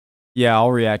Yeah,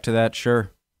 I'll react to that,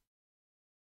 sure.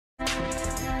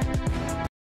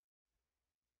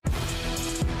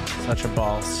 Such a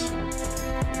balls.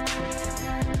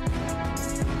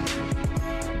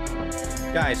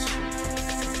 Guys,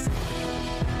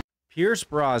 Pierce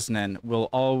Brosnan will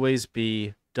always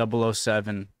be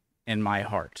 007 in my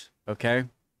heart, okay?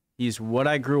 He's what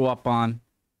I grew up on.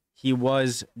 He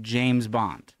was James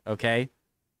Bond, okay?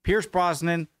 Pierce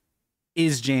Brosnan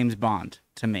is James Bond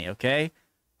to me, okay?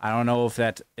 I don't know if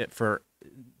that's it for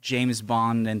James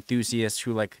Bond enthusiasts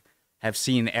who like have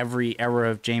seen every era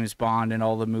of James Bond and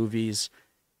all the movies.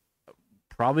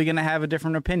 Probably going to have a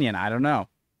different opinion. I don't know.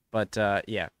 But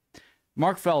yeah.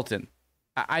 Mark Felton.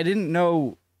 I didn't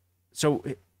know. So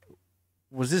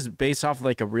was this based off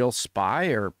like a real spy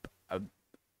or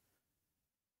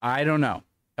I don't know.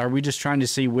 Are we just trying to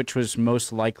see which was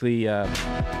most likely?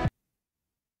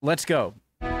 Let's go.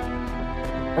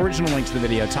 Original link to the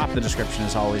video, top of the description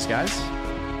as always, guys.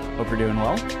 Hope you're doing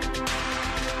well.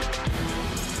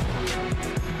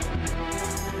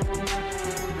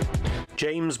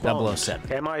 James Bond, 007.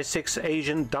 MI6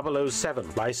 agent 007,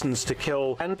 licensed to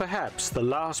kill, and perhaps the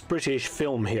last British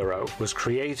film hero, was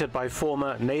created by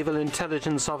former Naval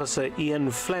Intelligence Officer Ian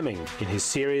Fleming in his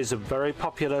series of very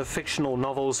popular fictional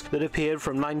novels that appeared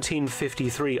from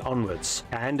 1953 onwards,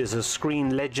 and is a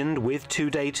screen legend with, to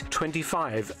date,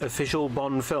 25 official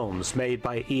Bond films made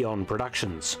by Eon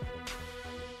Productions.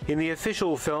 In the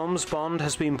official films, Bond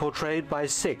has been portrayed by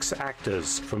 6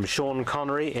 actors, from Sean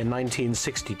Connery in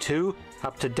 1962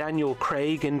 up to Daniel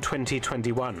Craig in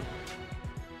 2021.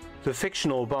 The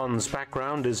fictional Bond's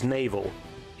background is naval.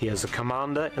 He is a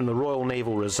commander in the Royal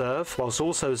Naval Reserve, whilst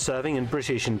also serving in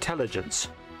British intelligence.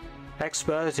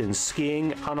 Expert in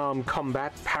skiing, unarmed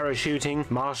combat, parachuting,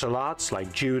 martial arts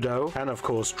like judo, and of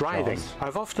course driving,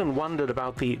 I've often wondered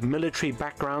about the military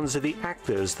backgrounds of the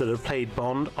actors that have played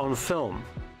Bond on film.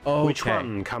 Okay. Which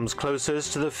one comes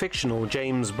closest to the fictional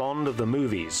James Bond of the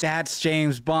movies? That's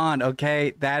James Bond,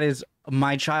 okay? That is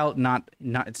my child,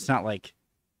 it's not like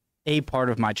a part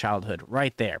of my childhood.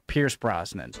 Right there, Pierce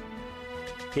Brosnan.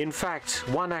 In fact,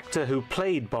 one actor who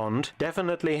played Bond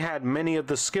definitely had many of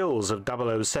the skills of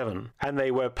 007, and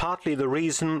they were partly the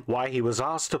reason why he was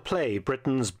asked to play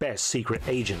Britain's best secret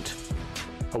agent.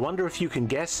 I wonder if you can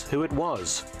guess who it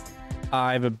was.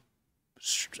 I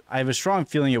have a strong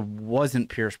feeling it wasn't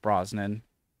Pierce Brosnan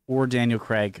or Daniel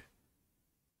Craig.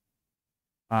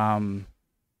 One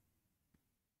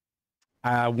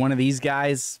of these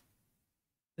guys,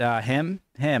 him.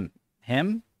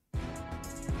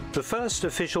 The first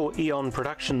official Eon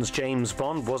Productions James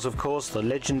Bond was, of course, the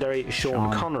legendary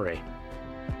Sean Connery.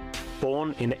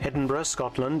 Born in Edinburgh,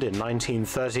 Scotland in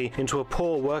 1930 into a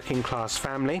poor working-class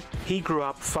family, he grew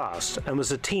up fast and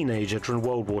was a teenager during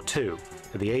World War II.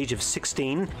 At the age of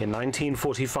 16, in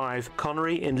 1945,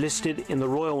 Connery enlisted in the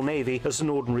Royal Navy as an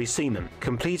ordinary seaman,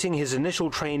 completing his initial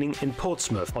training in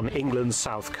Portsmouth on England's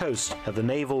south coast. At the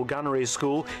Naval Gunnery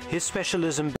School, his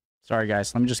specialism... Sorry,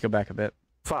 guys. Let me just go back a bit.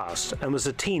 Fast and was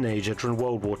a teenager during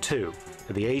World War II.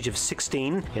 At the age of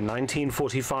 16, in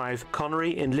 1945,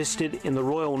 Connery enlisted in the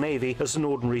Royal Navy as an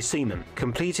ordinary seaman,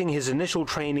 completing his initial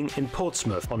training in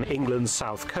Portsmouth on England's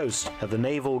south coast. At the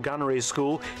Naval Gunnery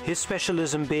School, his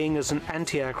specialism being as an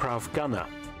anti-aircraft gunner.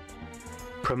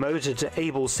 Promoted to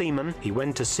able seaman, he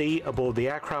went to sea aboard the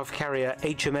aircraft carrier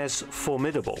HMS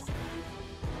Formidable.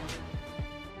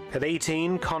 At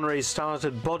 18, Connery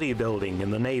started bodybuilding in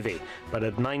the Navy, but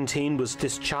at 19 was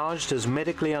discharged as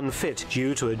medically unfit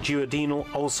due to a duodenal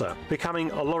ulcer,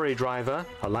 becoming a lorry driver,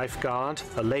 a lifeguard,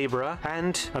 a labourer,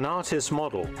 and an artist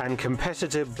model and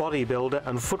competitive bodybuilder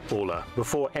and footballer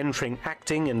before entering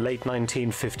acting in late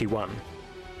 1951.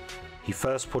 He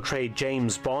first portrayed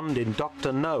James Bond in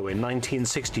Dr. No in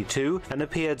 1962 and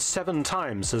appeared 7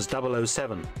 times as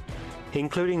 007.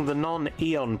 Including the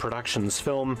non-Eon Productions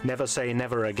film Never Say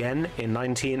Never Again in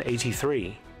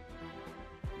 1983.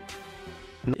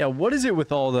 Yeah, what is it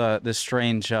with all the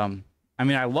strange, I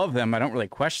mean, I love them, I don't really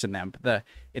question them, but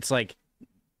it's like,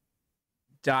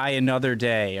 Die Another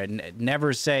Day, and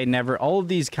Never Say Never, all of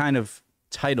these kind of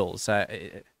titles,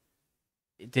 did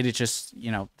it just,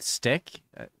 you know, stick,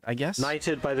 I guess?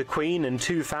 Knighted by the Queen in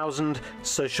 2000,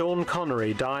 Sir Sean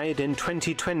Connery died in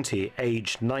 2020,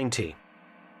 aged 90.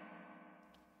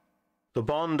 The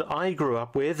Bond I grew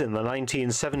up with in the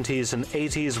 1970s and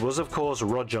 80s was, of course,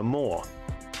 Roger Moore.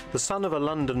 The son of a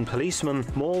London policeman,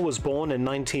 Moore was born in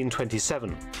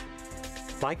 1927.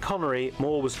 Like Connery,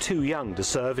 Moore was too young to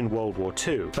serve in World War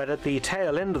II, but at the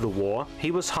tail end of the war,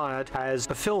 he was hired as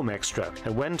a film extra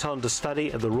and went on to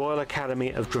study at the Royal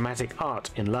Academy of Dramatic Art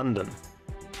in London.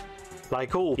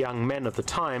 Like all young men of the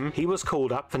time, he was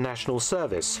called up for national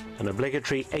service, an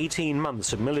obligatory 18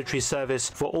 months of military service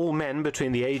for all men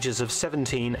between the ages of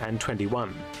 17 and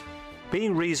 21.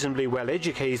 Being reasonably well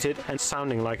educated and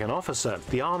sounding like an officer,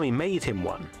 the army made him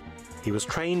one. He was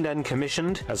trained and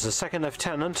commissioned as a second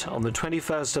lieutenant on the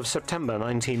 21st of September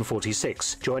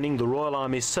 1946, joining the Royal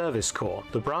Army Service Corps,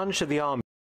 the branch of the army.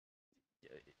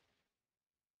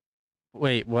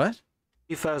 Wait, what?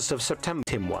 21st of September,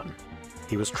 him one.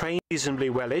 He was trained, reasonably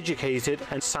well educated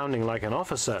and sounding like an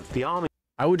officer. The army.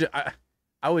 I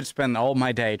would spend all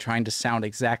my day trying to sound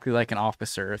exactly like an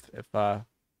officer if I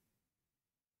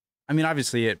mean,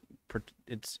 obviously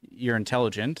you're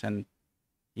intelligent and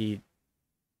he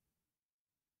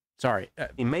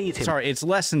made him. Sorry, it's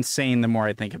less insane the more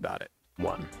I think about it.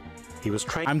 One. He was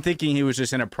trained. I'm thinking he was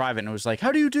just in a private and it was like,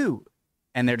 "How do you do?"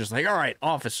 And they're just like, "All right,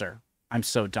 officer." I'm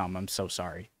so dumb. I'm so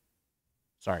sorry.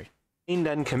 Sorry. Trained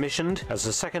and commissioned as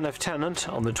a second lieutenant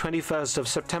on the 21st of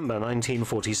September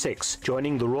 1946,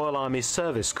 joining the Royal Army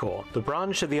Service Corps, the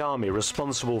branch of the army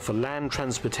responsible for land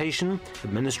transportation,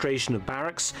 administration of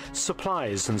barracks,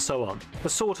 supplies and so on. A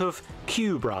sort of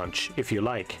Q branch, if you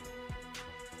like.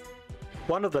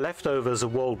 One of the leftovers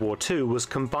of World War II was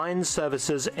Combined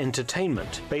Services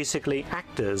Entertainment, basically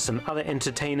actors and other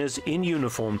entertainers in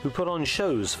uniform who put on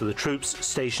shows for the troops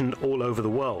stationed all over the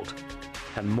world.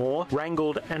 And Moore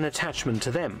wrangled an attachment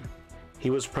to them. He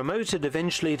was promoted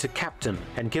eventually to captain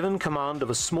and given command of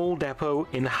a small depot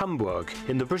in Hamburg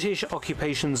in the British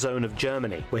occupation zone of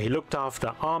Germany, where he looked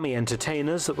after army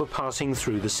entertainers that were passing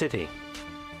through the city.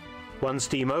 Once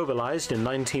demobilized in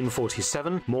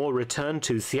 1947, Moore returned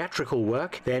to theatrical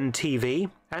work, then TV,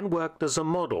 and worked as a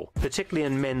model, particularly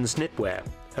in men's knitwear,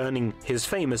 earning his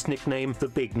famous nickname the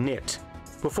Big Knit,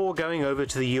 before going over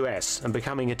to the US and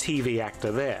becoming a TV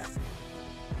actor there.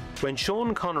 When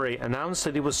Sean Connery announced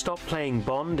that he would stop playing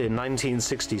Bond in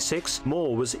 1966,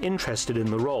 Moore was interested in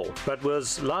the role, but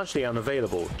was largely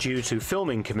unavailable due to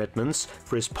filming commitments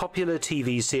for his popular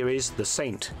TV series The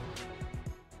Saint.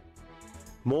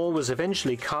 Moore was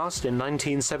eventually cast in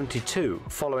 1972,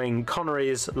 following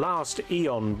Connery's last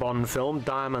Eon Bond film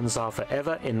Diamonds Are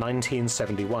Forever in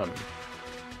 1971.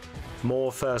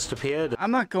 Moore first appeared. I'm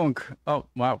not going. Oh,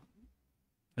 wow.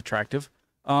 Attractive.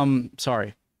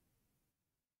 Sorry.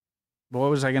 What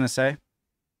was I gonna say?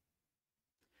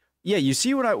 Yeah, you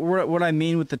see what I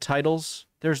mean with the titles?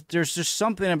 There's just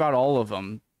something about all of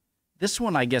them. This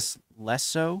one, I guess, less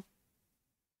so.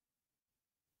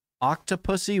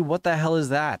 Octopussy? What the hell is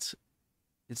that?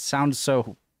 It sounds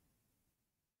so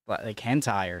like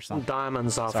hentai or something.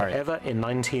 Diamonds Are Forever in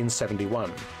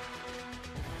 1971.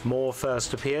 Moore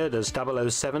first appeared as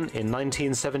 007 in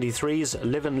 1973's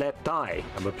Live and Let Die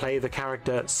and would play the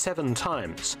character 7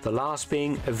 times, the last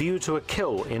being A View to a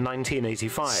Kill in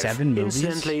 1985. 7 movies?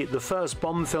 Incidentally, the first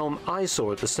Bond film I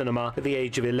saw at the cinema at the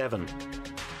age of 11.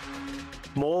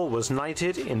 Moore was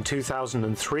knighted in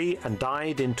 2003 and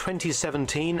died in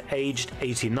 2017, aged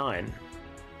 89.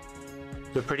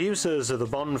 The producers of the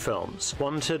Bond films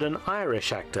wanted an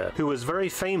Irish actor who was very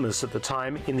famous at the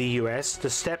time in the US to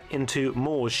step into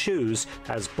Moore's shoes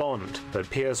as Bond, but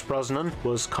Pierce Brosnan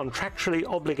was contractually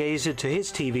obligated to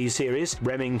his TV series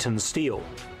Remington Steele.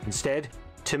 Instead,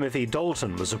 Timothy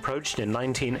Dalton was approached in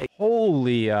 1986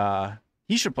 Holy,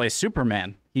 he should play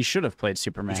Superman. He should have played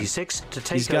Superman. to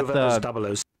take over as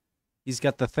 007. He's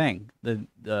got the thing,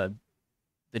 the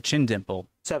chin dimple.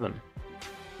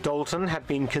 Dalton had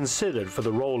been considered for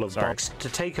the role of Bond to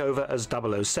take over as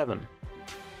 007.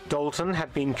 Dalton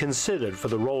had been considered for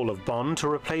the role of Bond to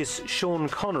replace Sean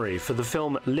Connery for the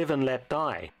film Live and Let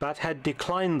Die, but had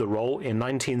declined the role in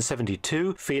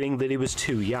 1972, feeling that he was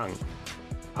too young.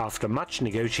 After much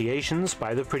negotiations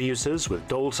by the producers with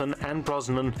Dalton and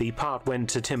Brosnan, the part went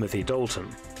to Timothy Dalton.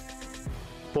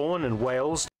 Born in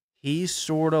Wales, he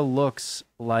sort of looks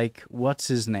like, what's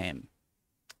his name?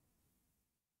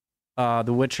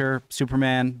 The Witcher,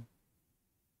 Superman.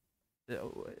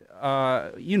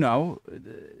 You know,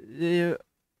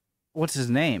 what's his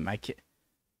name? I can't.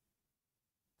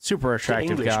 Super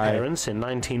attractive English guy. Parents in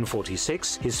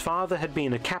 1946, his father had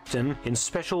been a captain in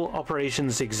Special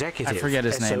Operations Executive. I forget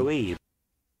his SOE. name.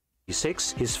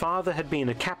 His father had been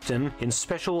a captain in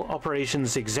Special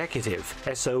Operations Executive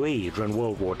 (SOE) during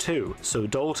World War II, so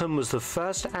Dalton was the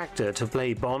first actor to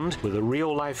play Bond with a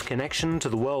real-life connection to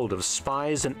the world of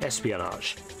spies and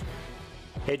espionage.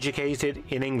 Educated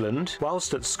in England,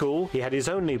 whilst at school, he had his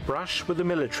only brush with the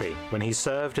military when he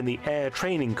served in the Air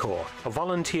Training Corps, a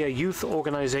volunteer youth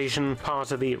organisation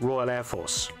part of the Royal Air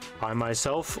Force. I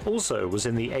myself also was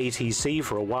in the ATC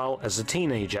for a while as a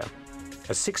teenager.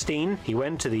 At 16, he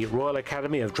went to the Royal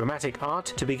Academy of Dramatic Art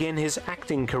to begin his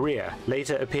acting career,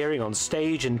 later appearing on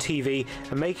stage and TV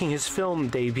and making his film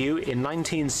debut in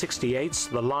 1968's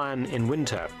The Lion in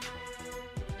Winter.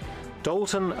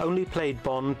 Dalton only played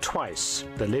Bond twice,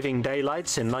 The Living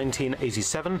Daylights in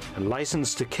 1987 and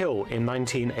License to Kill in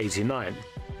 1989.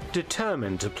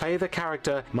 Determined to play the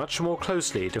character much more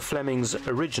closely to Fleming's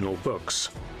original books.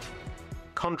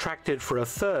 Contracted for a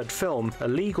third film, a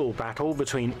legal battle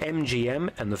between MGM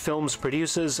and the film's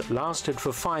producers lasted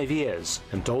for 5 years,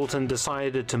 and Dalton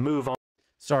decided to move on.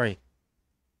 Sorry.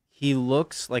 He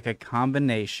looks like a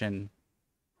combination.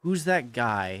 Who's that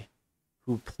guy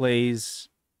who plays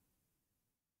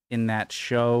in that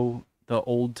show, the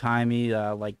old-timey,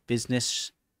 like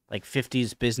business, like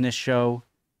 50s business show?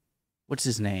 What's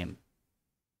his name?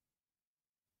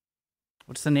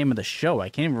 What's the name of the show? I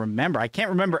can't even remember. I can't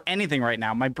remember anything right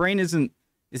now. My brain isn't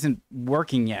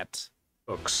working yet.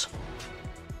 Books.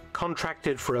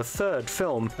 Contracted for a third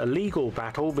film, a legal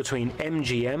battle between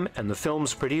MGM and the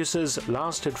film's producers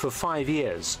lasted for 5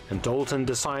 years, and Dalton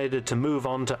decided to move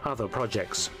on to other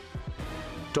projects.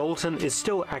 Dalton is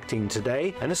still acting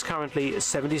today and is currently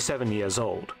 77 years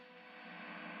old.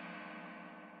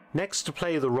 Next to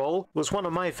play the role was one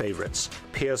of my favorites,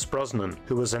 Pierce Brosnan,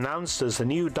 who was announced as the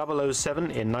new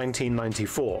 007 in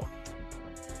 1994.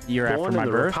 Born in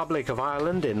the Republic of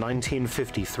Ireland in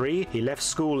 1953, he left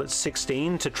school at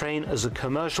 16 to train as a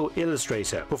commercial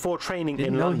illustrator before training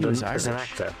in London as an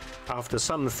actor. After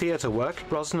some theatre work,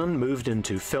 Brosnan moved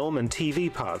into film and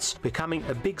TV parts, becoming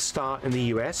a big star in the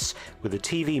US with the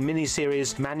TV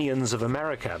miniseries Manions of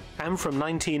America, and from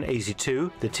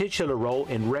 1982, the titular role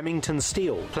in Remington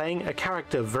Steele, playing a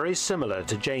character very similar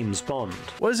to James Bond.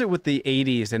 What is it with the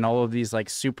 80s and all of these like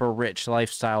super rich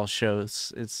lifestyle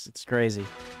shows? It's crazy.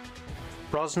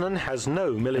 Brosnan has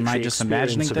no military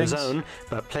experience of his own,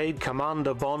 but played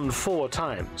Commander Bond 4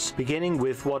 times, beginning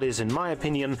with what is, in my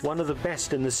opinion, one of the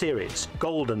best in the series,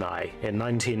 GoldenEye in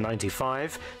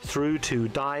 1995, through to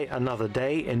Die Another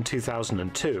Day in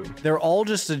 2002. They're all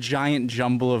just a giant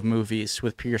jumble of movies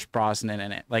with Pierce Brosnan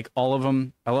in it. Like, all of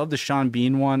them. I love the Sean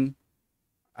Bean one.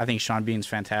 I think Sean Bean's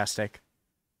fantastic.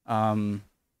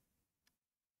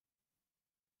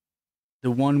 The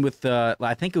one with the,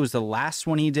 I think it was the last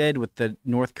one he did with the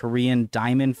North Korean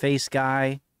diamond face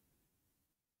guy.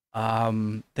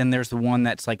 Then there's the one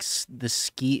that's like the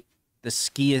ski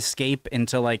escape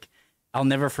into like, I'll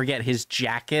never forget his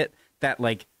jacket that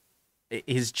like,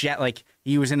 like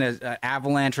he was in a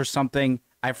avalanche or something.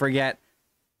 I forget.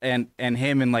 And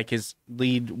him and like his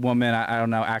lead woman, I don't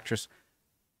know, actress.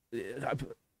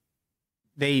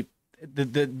 The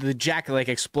jacket like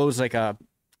explodes like a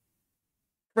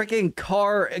freaking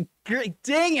car.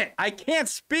 Dang it, I can't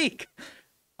speak.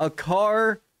 A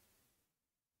car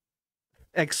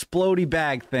explodey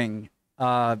bag thing,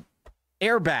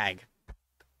 airbag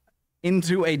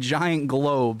into a giant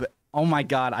globe. Oh my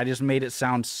god, I just made it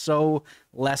sound so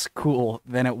less cool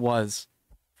than it was.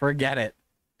 Forget it.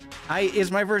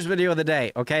 It's my first video of the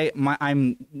day, okay?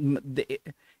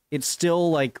 It's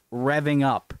still like revving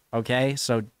up, okay?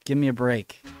 So give me a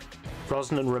break.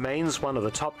 Brosnan remains one of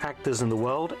the top actors in the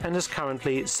world and is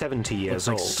currently 70 years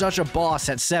old. Such a boss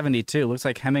at 72. Looks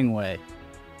like Hemingway.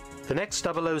 The next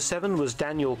 007 was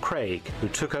Daniel Craig, who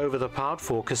took over the part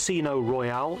for Casino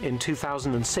Royale in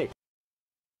 2006.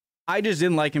 I just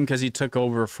didn't like him because he took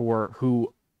over for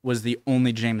who was the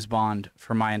only James Bond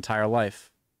for my entire life.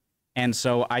 And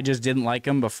so I just didn't like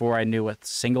him before I knew a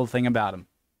single thing about him.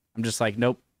 I'm just like,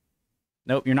 nope.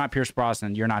 Nope, you're not Pierce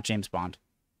Brosnan. You're not James Bond.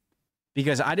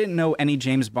 Because I didn't know any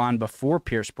James Bond before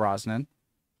Pierce Brosnan.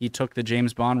 He took the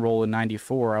James Bond role in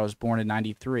 94. I was born in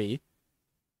 93.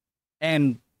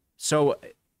 And so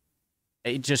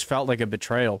it just felt like a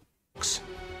betrayal.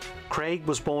 Craig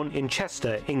was born in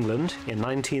Chester, England in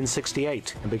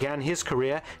 1968 and began his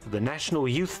career at the National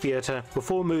Youth Theatre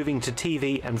before moving to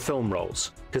TV and film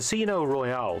roles. Casino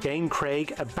Royale gained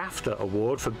Craig a BAFTA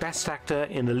award for Best Actor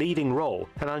in a Leading Role,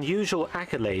 an unusual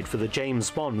accolade for the James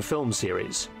Bond film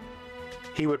series.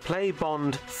 He would play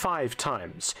Bond 5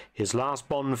 times, his last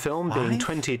Bond film being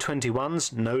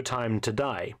 2021's No Time to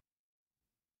Die.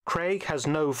 Craig has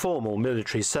no formal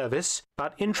military service,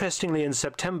 but interestingly in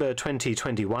September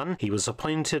 2021 he was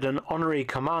appointed an honorary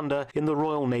commander in the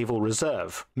Royal Naval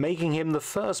Reserve, making him the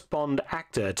first Bond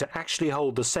actor to actually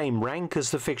hold the same rank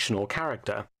as the fictional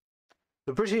character.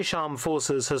 The British Armed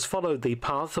Forces has followed the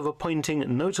path of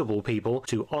appointing notable people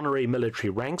to honorary military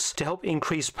ranks to help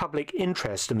increase public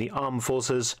interest in the armed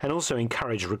forces and also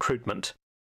encourage recruitment.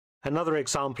 Another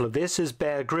example of this is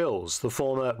Bear Grylls, the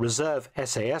former reserve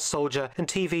SAS soldier and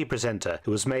TV presenter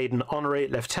who was made an honorary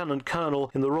lieutenant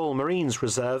colonel in the Royal Marines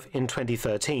Reserve in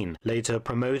 2013, later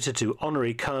promoted to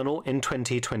honorary colonel in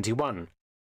 2021.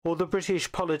 Or the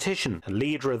British politician and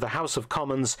leader of the House of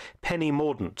Commons, Penny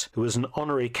Mordaunt, who was an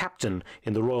honorary captain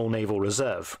in the Royal Naval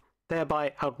Reserve,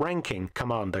 thereby outranking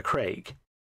Commander Craig.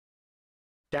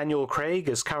 Daniel Craig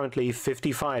is currently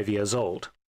 55 years old.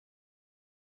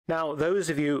 Now, those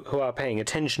of you who are paying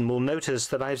attention will notice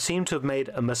that I seem to have made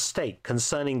a mistake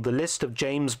concerning the list of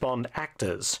James Bond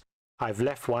actors. I've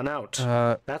left one out.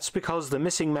 That's because the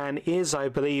missing man is, I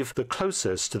believe, the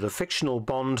closest to the fictional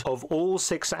Bond of all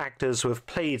 6 actors who have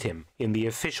played him in the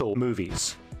official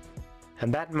movies.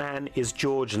 And that man is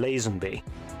George Lazenby.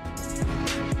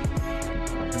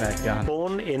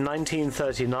 Born in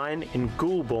 1939 in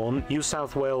Goulburn, New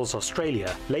South Wales,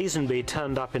 Australia, Lazenby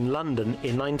turned up in London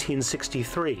in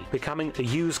 1963, becoming a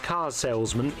used car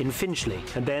salesman in Finchley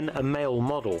and then a male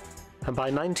model, and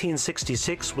by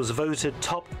 1966 was voted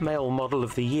top male model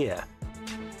of the year.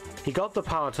 He got the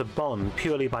part of Bond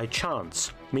purely by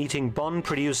chance, meeting Bond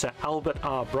producer Albert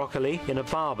R. Broccoli in a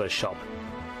barber shop.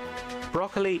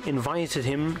 Broccoli invited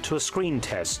him to a screen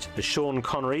test as Sean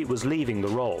Connery was leaving the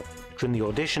role. During the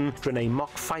audition, during a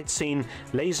mock fight scene,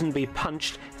 Lazenby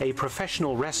punched a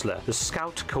professional wrestler, the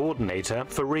scout coordinator,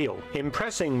 for real,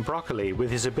 impressing Broccoli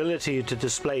with his ability to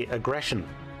display aggression.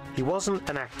 He wasn't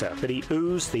an actor, but he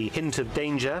oozed the hint of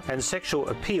danger and sexual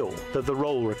appeal that the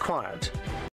role required.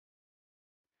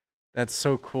 That's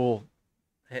so cool.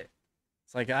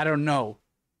 It's like, I don't know.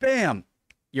 Bam!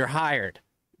 You're hired.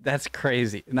 That's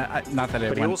crazy. Not that it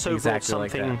but he went also exactly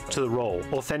brought something like that. to the role,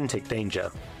 authentic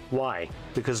danger. Why?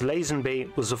 Because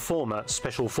Lazenby was a former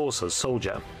Special Forces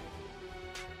soldier.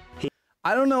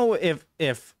 I don't know if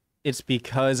it's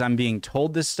because I'm being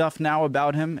told this stuff now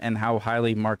about him and how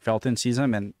highly Mark Felton sees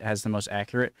him and has the most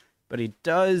accurate, but he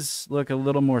does look a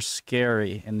little more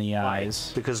scary in the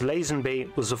eyes. Because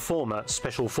Lazenby was a former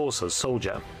Special Forces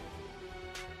soldier.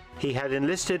 He had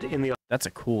enlisted in the That's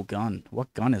a cool gun.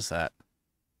 What gun is that?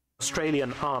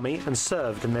 Australian Army and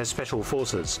served in their special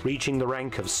forces, reaching the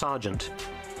rank of sergeant.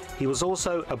 He was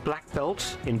also a black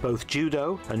belt in both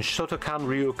judo and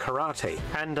Shotokan-ryu karate,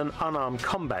 and an unarmed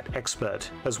combat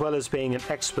expert, as well as being an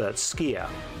expert skier.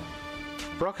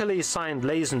 Broccoli signed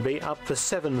Lazenby up for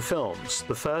 7 films,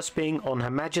 the first being on Her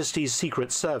Majesty's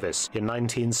Secret Service in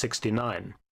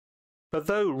 1969. But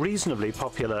though reasonably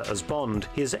popular as Bond,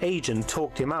 his agent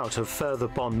talked him out of further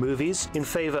Bond movies in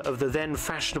favour of the then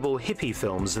fashionable hippie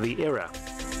films of the era.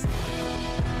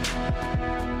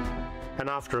 And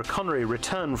after a Connery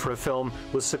return for a film,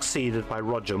 was succeeded by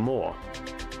Roger Moore.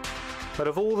 But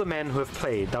of all the men who have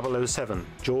played 007,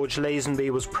 George Lazenby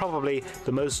was probably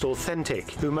the most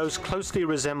authentic, who most closely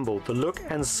resembled the look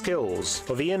and skills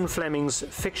of Ian Fleming's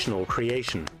fictional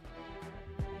creation.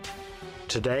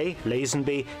 Today,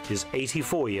 Lazenby is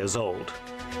 84 years old.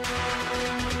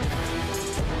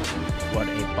 What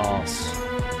a boss.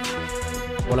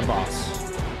 What a boss.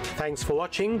 Thanks for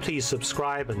watching. Please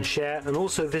subscribe and share, and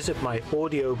also visit my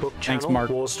audiobook channel,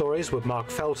 War Stories with Mark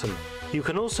Felton. You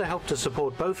can also help to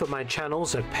support both of my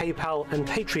channels at PayPal and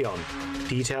Patreon.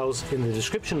 Details in the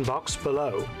description box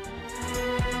below.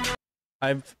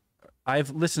 I've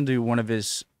listened to one of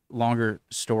his longer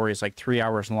stories, like 3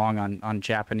 hours long, on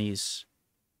Japanese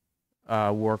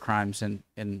war crimes in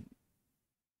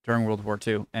during World War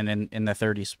II and in the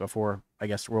 30s before, I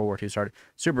guess, World War II started.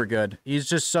 Super good. He's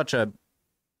just such a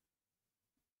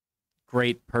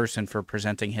great person for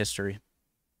presenting history.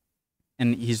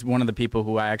 And he's one of the people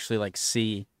who I actually like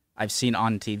I've seen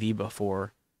on TV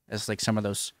before as like some of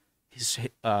those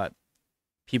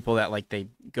people that like they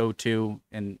go to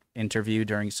and interview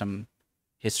during some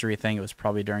history thing. It was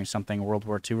probably during something World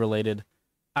War II related.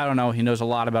 I don't know. He knows a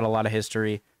lot about a lot of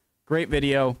history. Great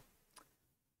video.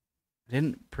 I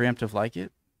didn't preemptive like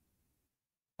it.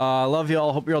 Love you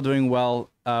all. Hope you're all doing well.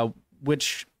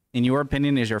 Which, in your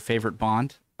opinion, is your favorite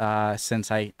Bond?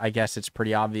 Since I guess it's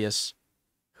pretty obvious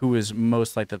who is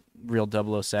most like the real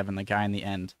 007, the guy in the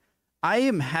end. I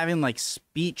am having like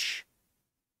speech,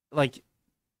 like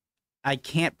I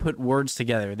can't put words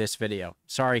together this video.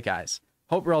 Sorry, guys.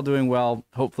 Hope you're all doing well.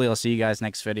 Hopefully I'll see you guys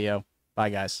next video. Bye,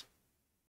 guys.